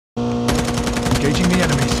Engaging the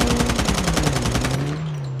enemies.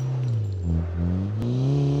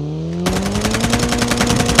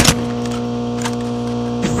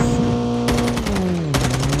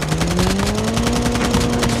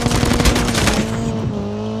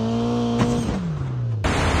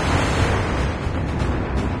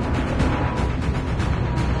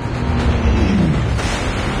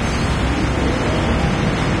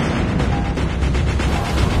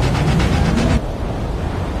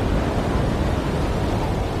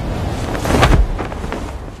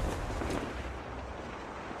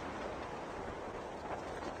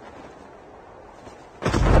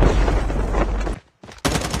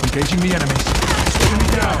 Engaging the enemies. Enemy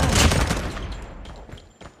down.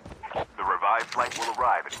 The revived flight will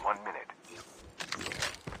arrive in 1 minute.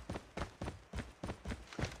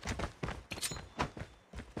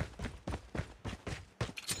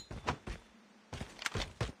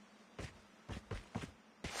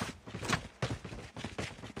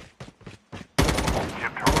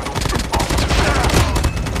 Ship terminal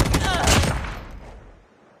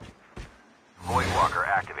Void Walker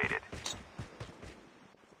activated.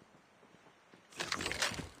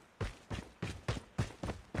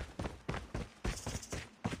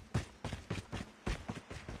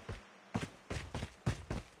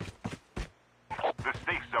 The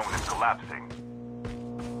safe zone is collapsing.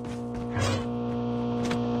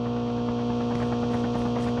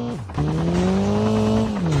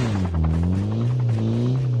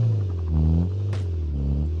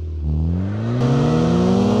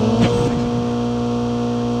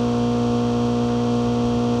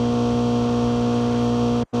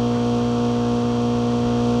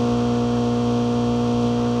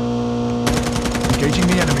 Engaging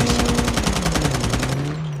the enemies.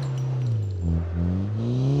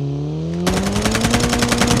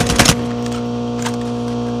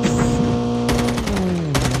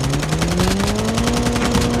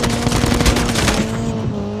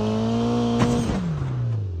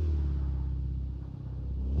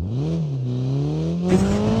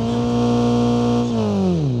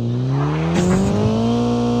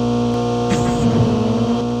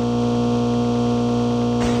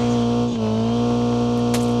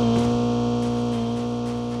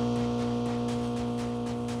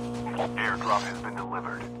 Airdrop has been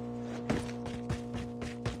delivered.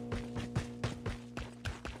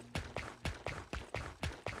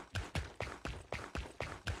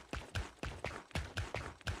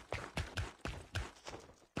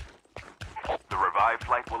 The revived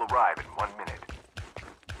flight will arrive in 1 minute.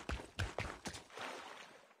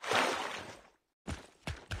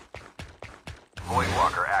 Void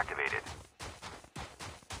Walker activated.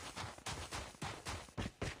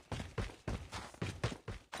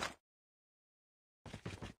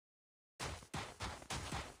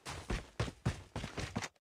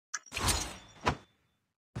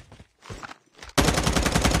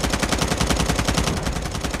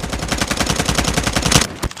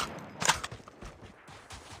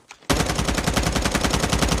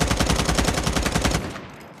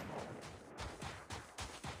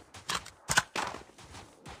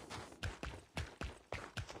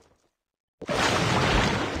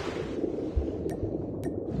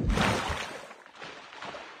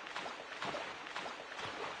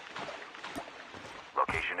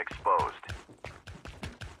 Location exposed.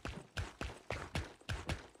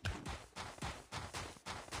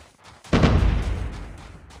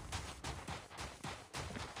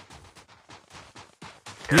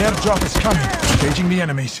 The airdrop is coming. Engaging the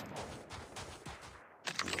enemies.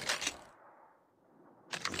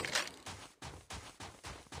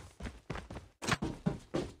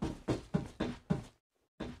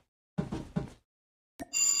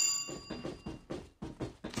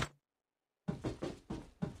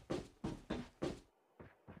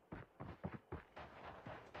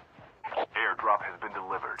 Airdrop has been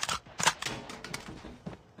delivered.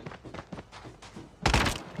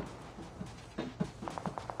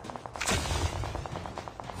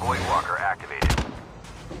 Void Walker activated.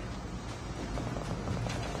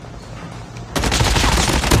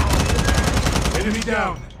 Enemy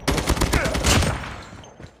down.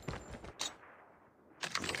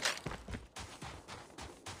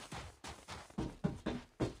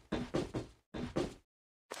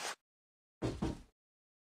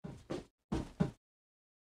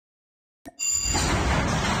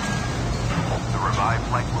 The revived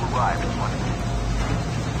flight will arrive in 1 minute.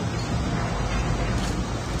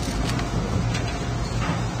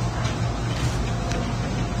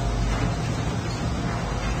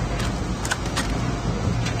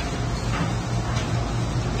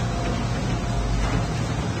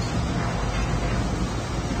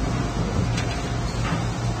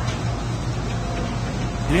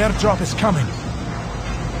 The airdrop is coming.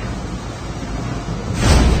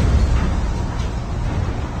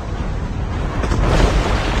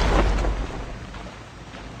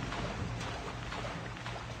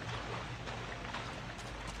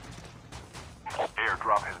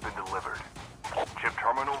 Airdrop has been delivered. Chip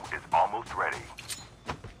terminal is almost ready.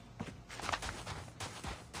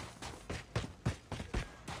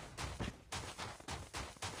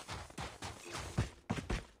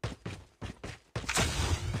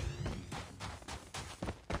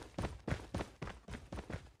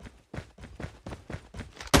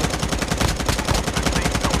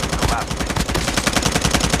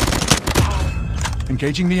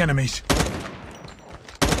 Engaging the enemies.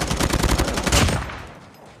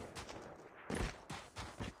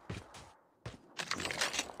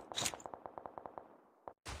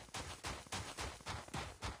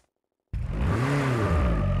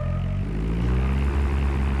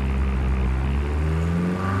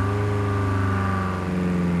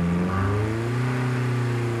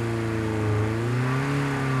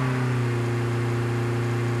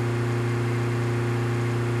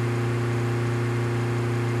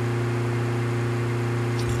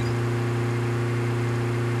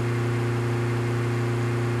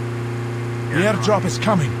 The airdrop is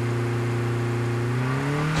coming.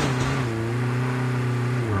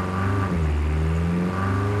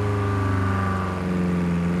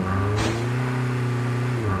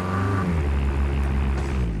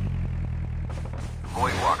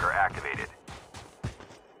 Voidwalker activated.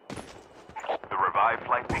 The revived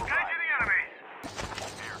flight will Engaging the enemies!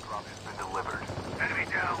 Airdrop has been delivered. Enemy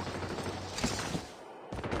down!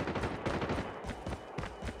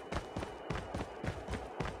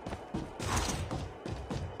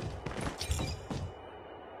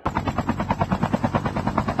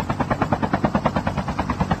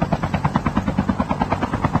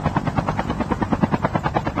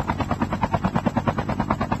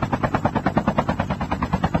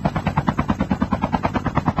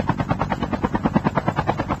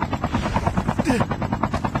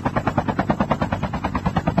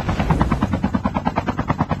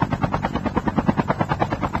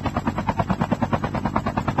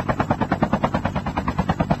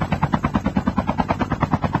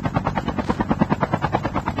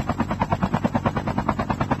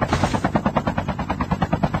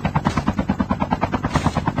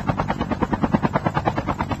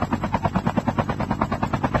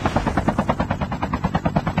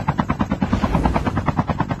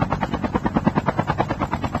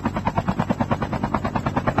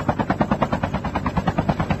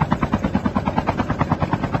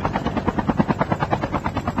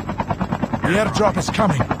 The airdrop is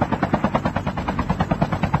coming.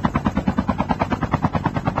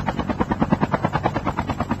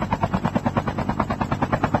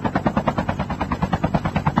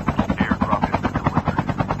 Airdrop has been delivered.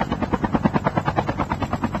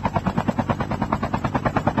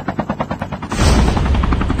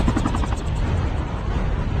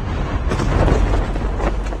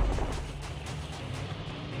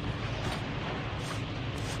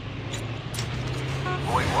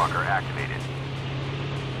 Voidwalker activated.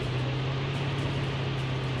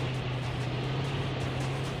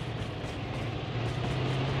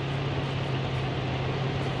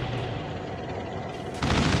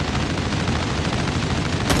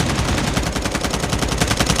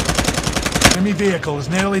 Enemy vehicle is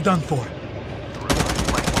nearly done for. The revived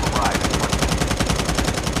flight will arrive in 1 minute.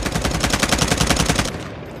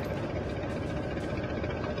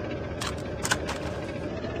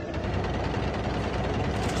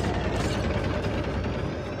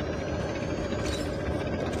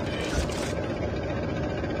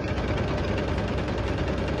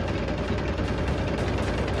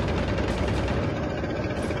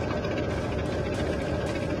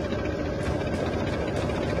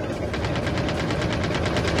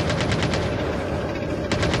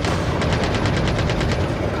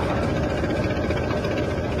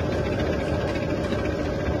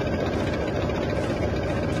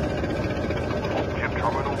 Chip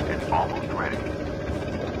terminal is almost ready.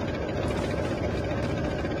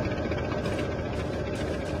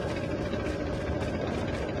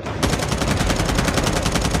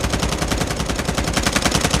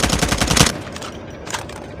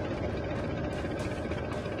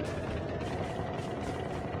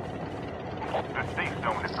 The safe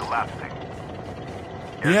zone is collapsing.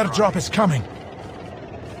 The airdrop is coming.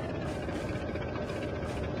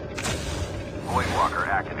 Voidwalker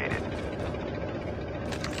activated.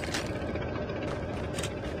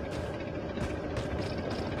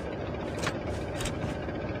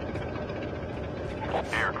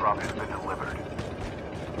 Airdrop has been delivered.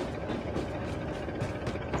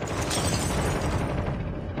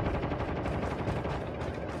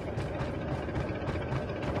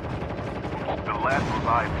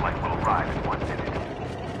 revived flight will arrive in 1 minute.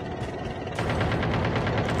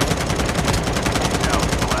 Down to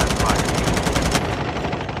the last 5 people.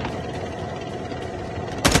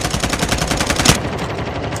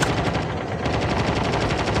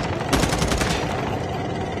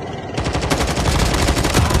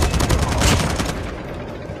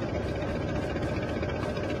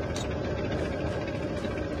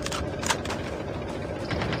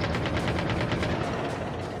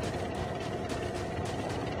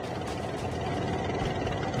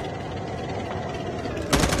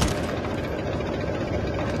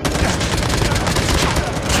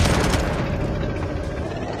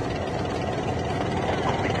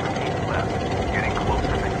 Only 2 teams left, getting close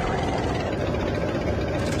to victory.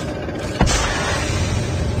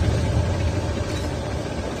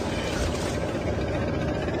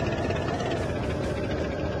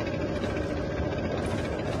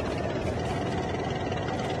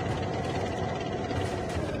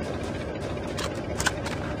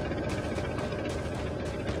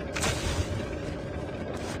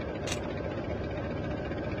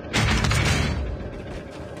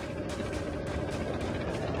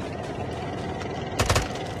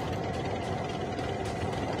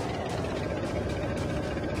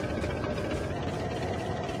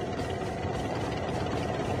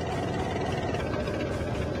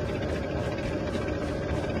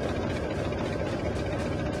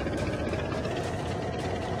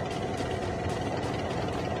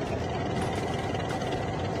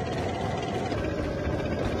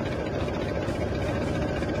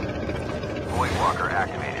 Void Walker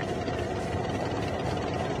activated.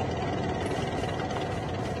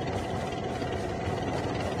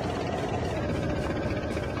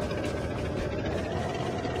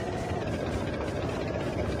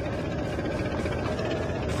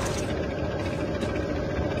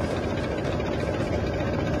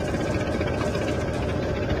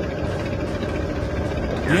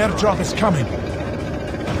 The airdrop is coming.